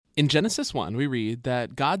In Genesis 1, we read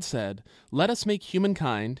that God said, "Let us make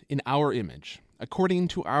humankind in our image, according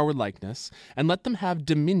to our likeness, and let them have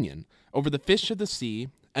dominion over the fish of the sea,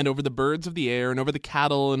 and over the birds of the air, and over the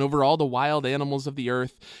cattle, and over all the wild animals of the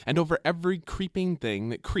earth, and over every creeping thing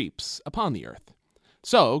that creeps upon the earth."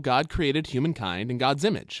 So God created humankind in God's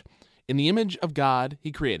image. In the image of God,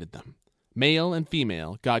 he created them. Male and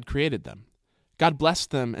female, God created them. God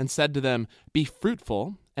blessed them and said to them, "Be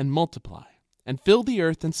fruitful and multiply, and fill the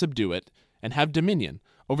earth and subdue it, and have dominion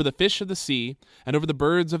over the fish of the sea, and over the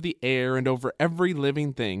birds of the air, and over every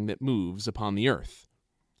living thing that moves upon the earth."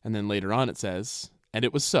 And then later on it says, "And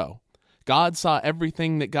it was so. God saw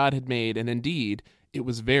everything that God had made, and indeed it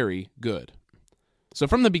was very good." So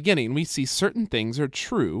from the beginning, we see certain things are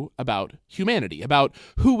true about humanity, about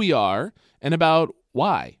who we are, and about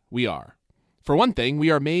why we are. For one thing,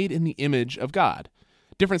 we are made in the image of God.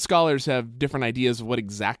 Different scholars have different ideas of what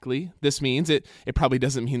exactly this means. It probably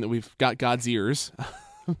doesn't mean that we've got God's ears.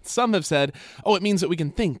 Some have said, it means that we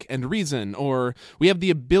can think and reason, or we have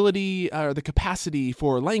the ability or the capacity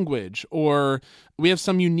for language, or we have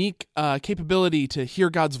some unique capability to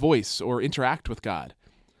hear God's voice or interact with God.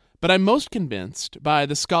 But I'm most convinced by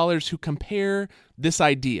the scholars who compare this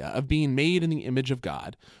idea of being made in the image of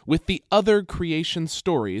God with the other creation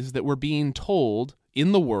stories that were being told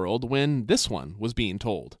in the world when this one was being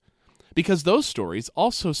told. Because those stories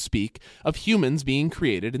also speak of humans being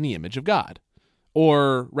created in the image of God.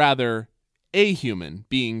 Or rather, a human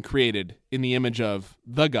being created in the image of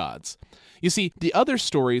the gods. You see, the other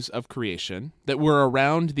stories of creation that were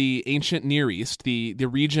around the ancient Near East, the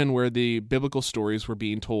region where the biblical stories were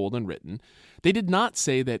being told and written, they did not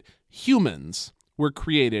say that humans were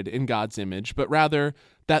created in God's image, but rather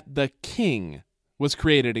that the king was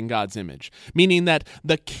created in God's image, meaning that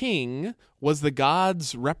the king was the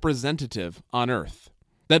God's representative on earth.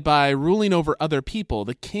 That by ruling over other people,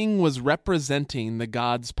 the king was representing the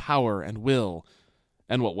God's power and will.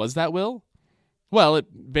 And what was that will? Well, it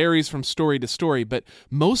varies from story to story, but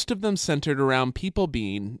most of them centered around people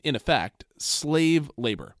being, in effect, slave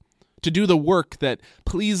labor, to do the work that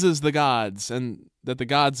pleases the gods and that the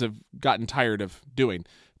gods have gotten tired of doing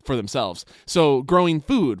for themselves. So growing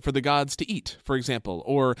food for the gods to eat, for example,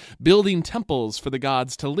 or building temples for the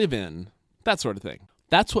gods to live in, that sort of thing.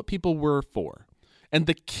 That's what people were for. And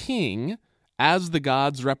the king, as the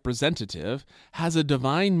god's representative, has a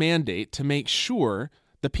divine mandate to make sure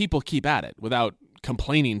the people keep at it without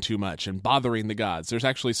complaining too much and bothering the gods. There's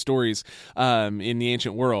actually stories in the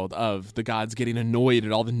ancient world of the gods getting annoyed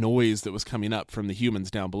at all the noise that was coming up from the humans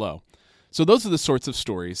down below. So those are the sorts of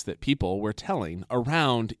stories that people were telling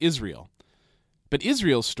around Israel. But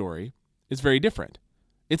Israel's story is very different.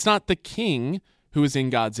 It's not the king who is in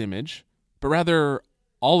God's image, but rather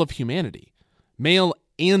all of humanity, male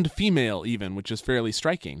and female even, which is fairly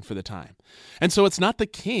striking for the time. And so it's not the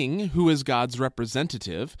king who is God's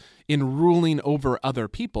representative in ruling over other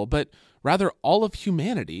people, but rather all of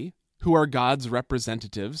humanity who are God's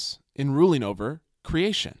representatives in ruling over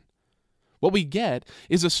creation. What we get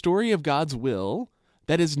is a story of God's will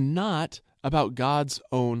that is not about God's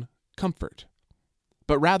own comfort,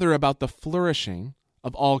 but rather about the flourishing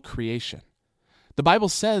of all creation. The Bible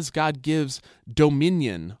says God gives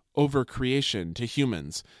dominion over creation to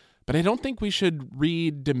humans, but I don't think we should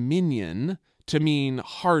read dominion to mean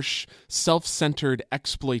harsh, self-centered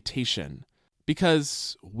exploitation,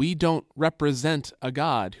 because we don't represent a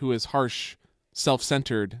God who is harsh,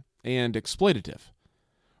 self-centered, and exploitative.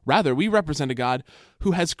 Rather, we represent a God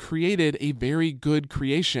who has created a very good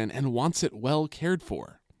creation and wants it well cared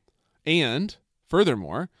for. And,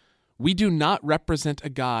 furthermore, we do not represent a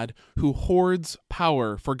God who hoards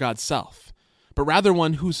power for God's self, but rather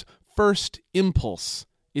one whose first impulse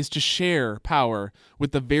is to share power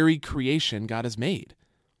with the very creation God has made.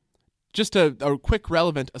 Just a quick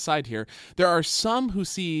relevant aside here, there are some who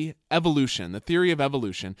see evolution, the theory of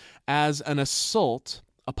evolution, as an assault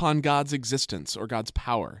upon God's existence or God's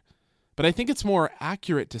power. But I think it's more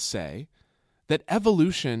accurate to say that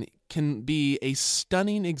evolution can be a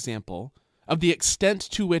stunning example of the extent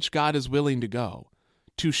to which God is willing to go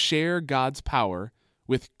to share God's power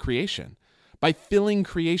with creation, by filling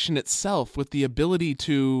creation itself with the ability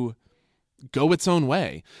to go its own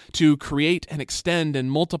way, to create and extend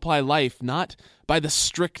and multiply life, not by the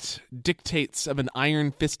strict dictates of an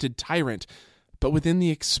iron-fisted tyrant, but within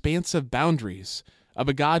the expansive boundaries of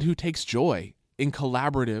a God who takes joy in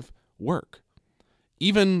collaborative work.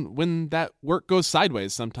 Even when that work goes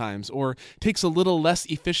sideways sometimes, or takes a little less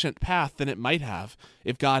efficient path than it might have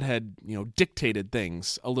if God had, dictated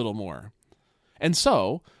things a little more. And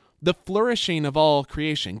so, the flourishing of all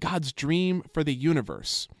creation, God's dream for the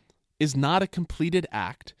universe, is not a completed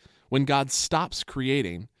act when God stops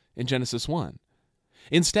creating in Genesis 1.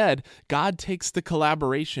 Instead, God takes the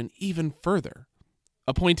collaboration even further,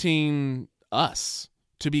 appointing us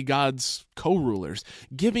to be God's co-rulers,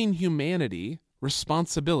 giving humanity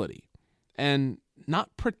responsibility, and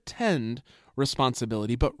not pretend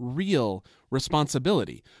responsibility, but real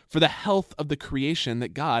responsibility for the health of the creation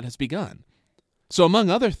that God has begun. So among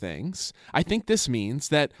other things, I think this means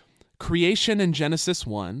that creation in Genesis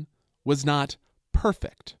 1 was not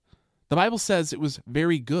perfect. The Bible says it was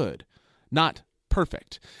very good, not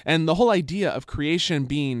perfect. And the whole idea of creation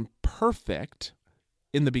being perfect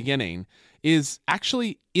in the beginning is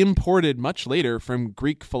actually imported much later from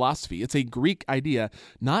Greek philosophy. It's a Greek idea,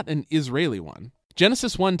 not an Israeli one.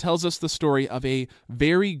 Genesis 1 tells us the story of a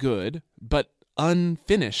very good but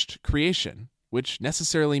unfinished creation, which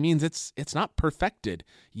necessarily means it's not perfected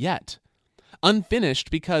yet.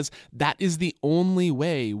 Unfinished because that is the only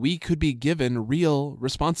way we could be given real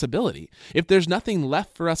responsibility. If there's nothing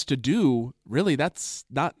left for us to do, really, that's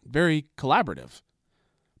not very collaborative.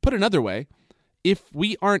 Put another way, if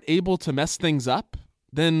we aren't able to mess things up,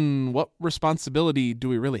 then what responsibility do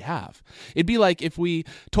we really have? It'd be like if we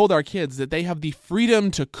told our kids that they have the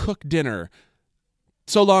freedom to cook dinner,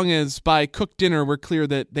 so long as by cooked dinner we're clear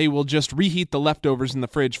that they will just reheat the leftovers in the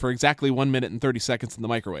fridge for exactly 1 minute and 30 seconds in the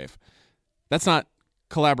microwave. That's not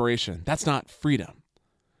collaboration. That's not freedom.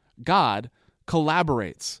 God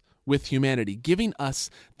collaborates with humanity, giving us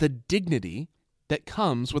the dignity that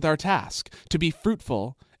comes with our task to be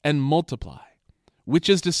fruitful and multiply, which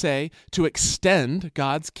is to say, to extend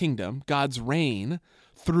God's kingdom, God's reign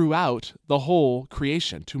throughout the whole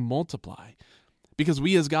creation, to multiply. Because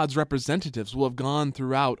we as God's representatives will have gone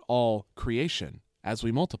throughout all creation as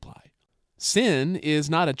we multiply. Sin is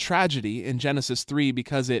not a tragedy in Genesis 3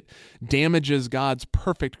 because it damages God's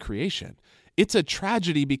perfect creation. It's a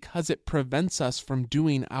tragedy because it prevents us from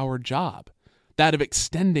doing our job, that of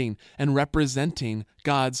extending and representing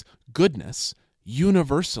God's goodness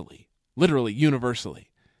universally, literally universally.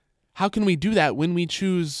 How can we do that when we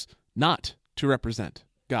choose not to represent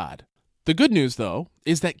God? The good news, though,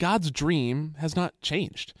 is that God's dream has not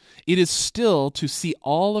changed. It is still to see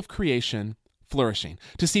all of creation flourishing,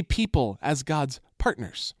 to see people as God's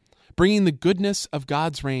partners, bringing the goodness of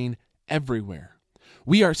God's reign everywhere.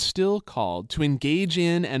 We are still called to engage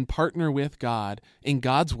in and partner with God in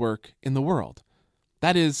God's work in the world.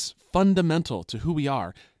 That is fundamental to who we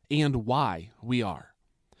are and why we are.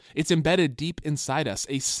 It's embedded deep inside us,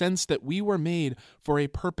 a sense that we were made for a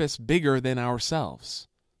purpose bigger than ourselves.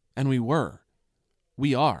 And we were.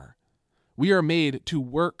 We are. We are made to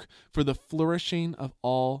work for the flourishing of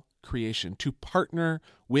all creation, to partner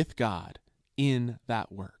with God in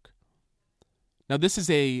that work. Now, this is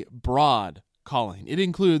a broad calling. It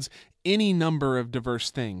includes any number of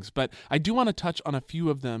diverse things, but I do want to touch on a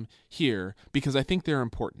few of them here because I think they're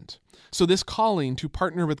important. So this calling to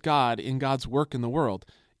partner with God in God's work in the world,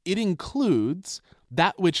 it includes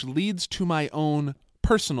that which leads to my own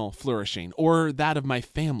personal flourishing or that of my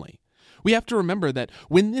family. We have to remember that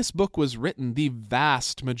when this book was written, the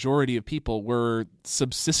vast majority of people were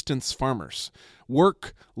subsistence farmers.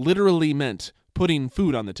 Work literally meant putting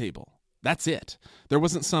food on the table. That's it. There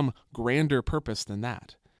wasn't some grander purpose than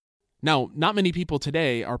that. Now, not many people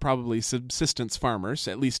today are probably subsistence farmers,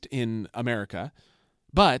 at least in America,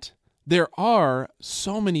 but there are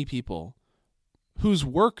so many people whose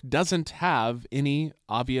work doesn't have any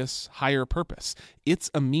obvious higher purpose.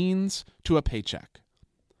 It's a means to a paycheck.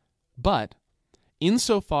 But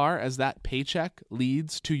insofar as that paycheck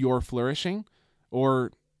leads to your flourishing,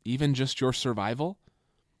 or even just your survival,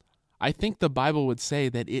 I think the Bible would say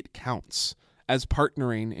that it counts as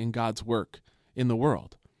partnering in God's work in the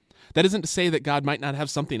world. That isn't to say that God might not have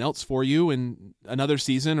something else for you in another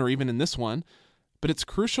season or even in this one, but it's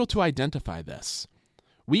crucial to identify this.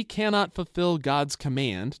 We cannot fulfill God's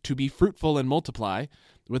command to be fruitful and multiply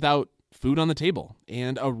without food on the table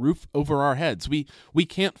and a roof over our heads. We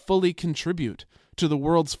can't fully contribute to the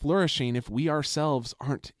world's flourishing if we ourselves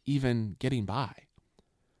aren't even getting by.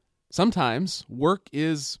 Sometimes work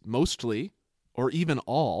is mostly, or even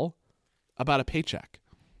all, about a paycheck.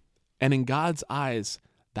 And in God's eyes,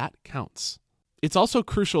 that counts. It's also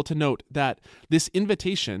crucial to note that this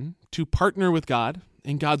invitation to partner with God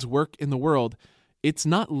in God's work in the world, it's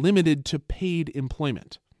not limited to paid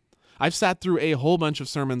employment. I've sat through a whole bunch of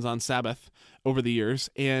sermons on Sabbath over the years,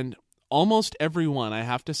 and almost every one, I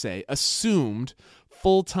have to say, assumed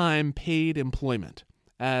full-time paid employment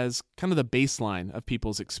as kind of the baseline of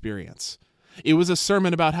people's experience. It was a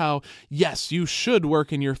sermon about how, yes, you should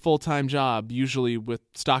work in your full-time job, usually with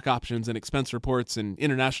stock options and expense reports and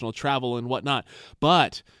international travel and whatnot,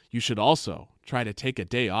 but you should also try to take a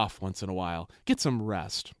day off once in a while. Get some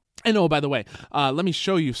rest. And oh, by the way, let me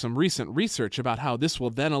show you some recent research about how this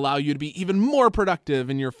will then allow you to be even more productive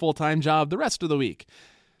in your full-time job the rest of the week.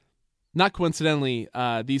 Not coincidentally,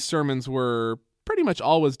 these sermons were pretty much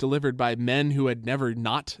always delivered by men who had never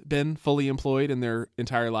not been fully employed in their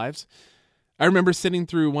entire lives. I remember sitting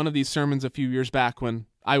through one of these sermons a few years back when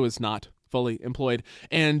I was not fully employed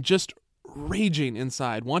and just raging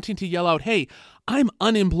inside, wanting to yell out, hey, I'm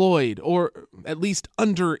unemployed, or at least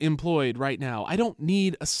underemployed right now. I don't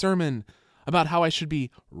need a sermon about how I should be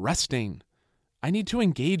resting. I need to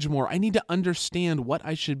engage more. I need to understand what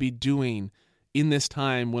I should be doing in this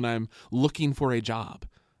time when I'm looking for a job,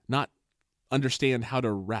 not understand how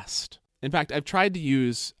to rest. In fact, I've tried to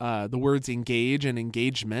use the words engage and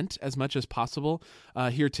engagement as much as possible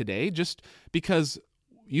here today, just because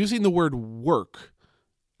using the word work,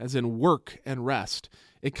 as in work and rest,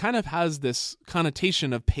 it kind of has this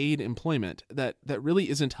connotation of paid employment that really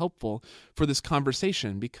isn't helpful for this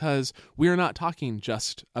conversation, because we are not talking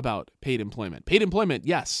just about paid employment. Paid employment,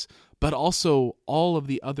 yes, but also all of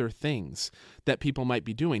the other things that people might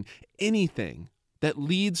be doing. Anything that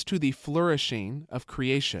leads to the flourishing of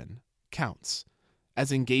creation counts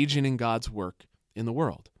as engaging in God's work in the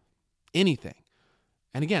world. Anything.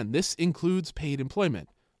 And again, this includes paid employment,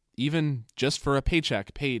 even just for a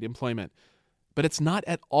paycheck, paid employment. But it's not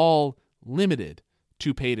at all limited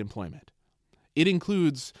to paid employment. It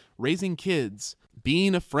includes raising kids,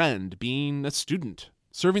 being a friend, being a student,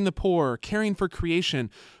 serving the poor, caring for creation,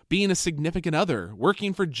 being a significant other,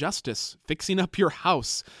 working for justice, fixing up your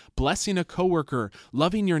house, blessing a coworker,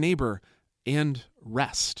 loving your neighbor, and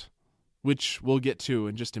rest, which we'll get to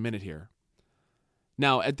in just a minute here.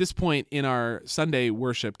 Now, at this point in our Sunday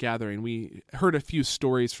worship gathering, we heard a few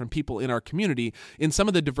stories from people in our community in some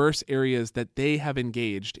of the diverse areas that they have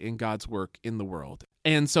engaged in God's work in the world.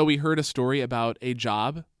 And so we heard a story about a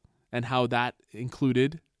job and how that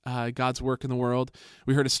included God's work in the world.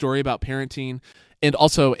 We heard a story about parenting, and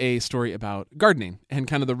also a story about gardening and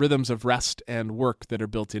kind of the rhythms of rest and work that are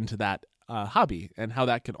built into that hobby, and how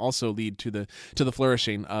that can also lead to the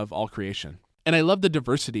flourishing of all creation. And I love the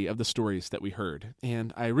diversity of the stories that we heard,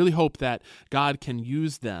 and I really hope that God can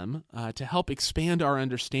use them to help expand our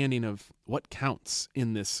understanding of what counts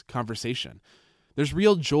in this conversation. There's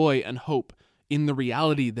real joy and hope in the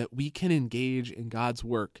reality that we can engage in God's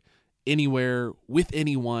work anywhere, with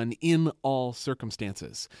anyone, in all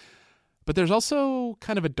circumstances. But there's also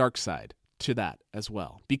kind of a dark side to that as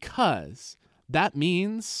well, because that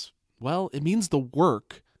means, well, it means the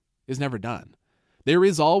work is never done. There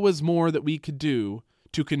is always more that we could do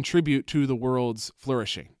to contribute to the world's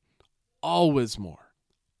flourishing. Always more.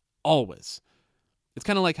 Always. It's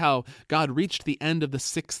kind of like how God reached the end of the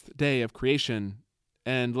sixth day of creation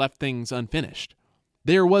and left things unfinished.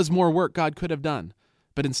 There was more work God could have done,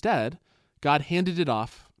 but instead, God handed it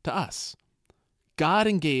off to us. God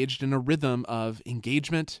engaged in a rhythm of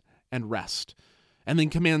engagement and rest, and then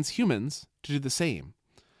commands humans to do the same.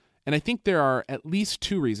 And I think there are at least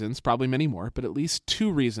two reasons, probably many more, but at least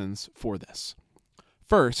two reasons for this.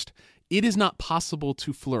 First, it is not possible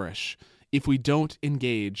to flourish if we don't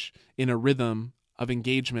engage in a rhythm of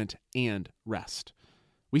engagement and rest.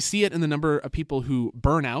 We see it in the number of people who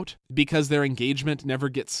burn out because their engagement never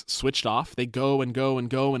gets switched off. They go and go and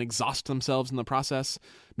go and exhaust themselves in the process,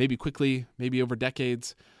 maybe quickly, maybe over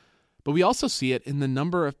decades. But we also see it in the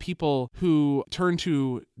number of people who turn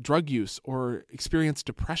to drug use or experience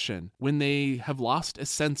depression when they have lost a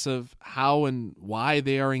sense of how and why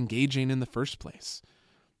they are engaging in the first place.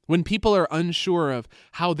 When people are unsure of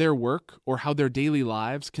how their work or how their daily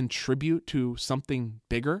lives contribute to something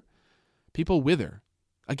bigger, people wither.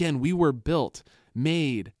 Again, we were built,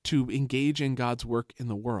 made to engage in God's work in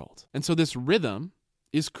the world. And so this rhythm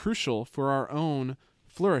is crucial for our own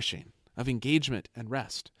flourishing of engagement and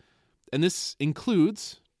rest. And this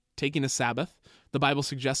includes taking a Sabbath. The Bible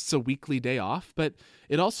suggests a weekly day off, but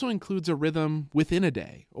it also includes a rhythm within a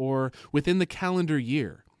day or within the calendar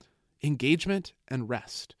year. Engagement and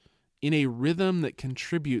rest in a rhythm that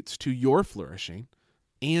contributes to your flourishing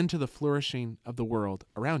and to the flourishing of the world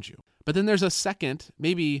around you. But then there's a second,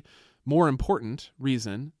 maybe more important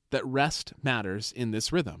reason that rest matters in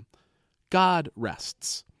this rhythm. God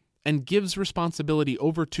rests and gives responsibility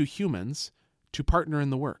over to humans to partner in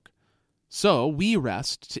the work. So we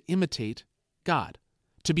rest to imitate God,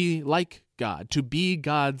 to be like God, to be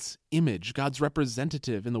God's image, God's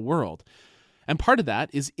representative in the world. And part of that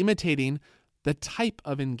is imitating the type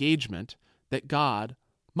of engagement that God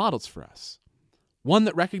models for us. One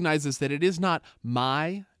that recognizes that it is not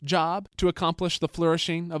my job to accomplish the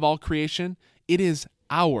flourishing of all creation, it is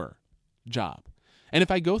our job. And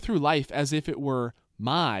if I go through life as if it were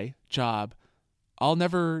my job, I'll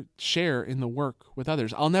never share in the work with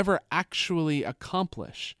others. I'll never actually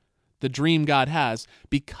accomplish the dream God has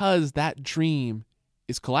because that dream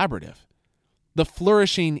is collaborative. The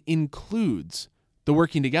flourishing includes the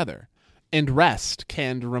working together, and rest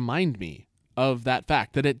can remind me of that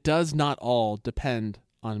fact that it does not all depend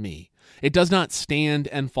on me. It does not stand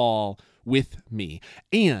and fall with me.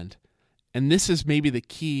 And this is maybe the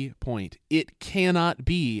key point, it cannot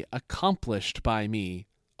be accomplished by me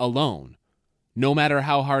alone, no matter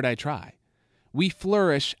how hard I try. We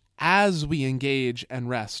flourish as we engage and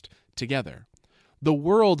rest together. The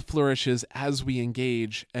world flourishes as we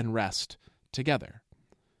engage and rest together,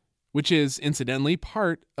 which is incidentally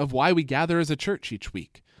part of why we gather as a church each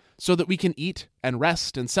week, so that we can eat and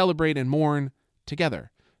rest and celebrate and mourn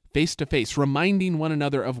together, face to face, reminding one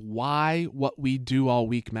another of why what we do all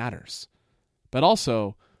week matters, but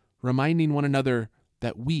also reminding one another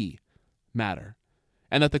that we matter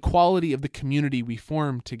and that the quality of the community we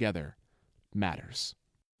form together matters.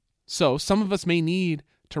 So some of us may need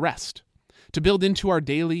to rest, to build into our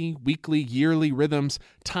daily, weekly, yearly rhythms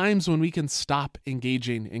times when we can stop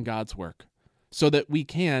engaging in God's work so that we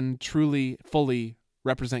can truly, fully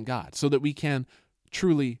represent God, so that we can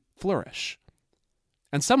truly flourish.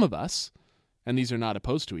 And some of us, and these are not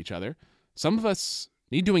opposed to each other, some of us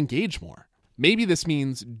need to engage more. Maybe this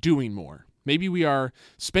means doing more. Maybe we are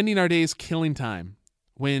spending our days killing time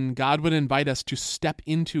when God would invite us to step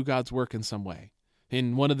into God's work in some way,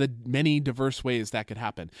 in one of the many diverse ways that could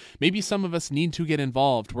happen. Maybe some of us need to get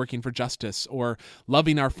involved working for justice, or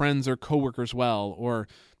loving our friends or coworkers well, or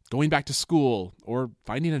going back to school, or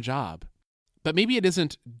finding a job. But maybe it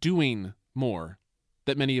isn't doing more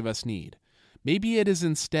that many of us need. Maybe it is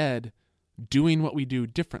instead doing what we do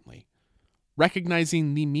differently,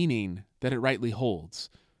 recognizing the meaning that it rightly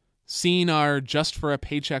holds, seeing our just for a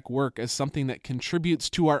paycheck work as something that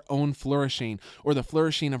contributes to our own flourishing or the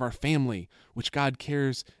flourishing of our family, which God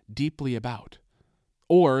cares deeply about,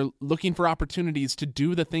 or looking for opportunities to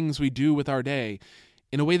do the things we do with our day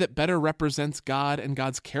in a way that better represents God and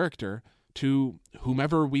God's character to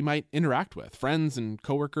whomever we might interact with, friends and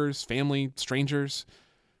coworkers, family, strangers,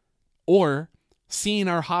 or seeing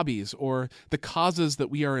our hobbies or the causes that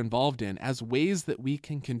we are involved in as ways that we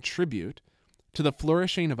can contribute to the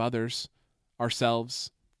flourishing of others,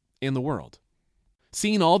 ourselves, and the world.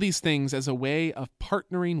 Seeing all these things as a way of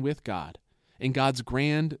partnering with God in God's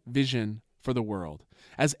grand vision for the world,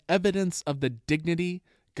 as evidence of the dignity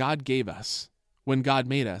God gave us when God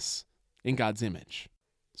made us in God's image.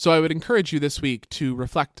 So I would encourage you this week to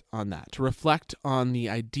reflect on that, to reflect on the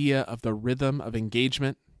idea of the rhythm of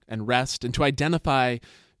engagement and rest, and to identify,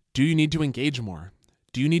 do you need to engage more?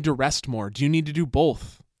 Do you need to rest more? Do you need to do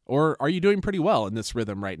both? Or are you doing pretty well in this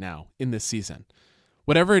rhythm right now, in this season?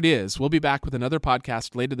 Whatever it is, we'll be back with another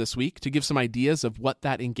podcast later this week to give some ideas of what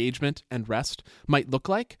that engagement and rest might look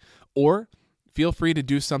like, or feel free to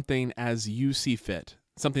do something as you see fit,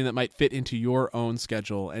 something that might fit into your own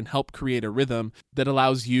schedule and help create a rhythm that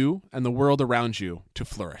allows you and the world around you to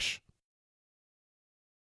flourish.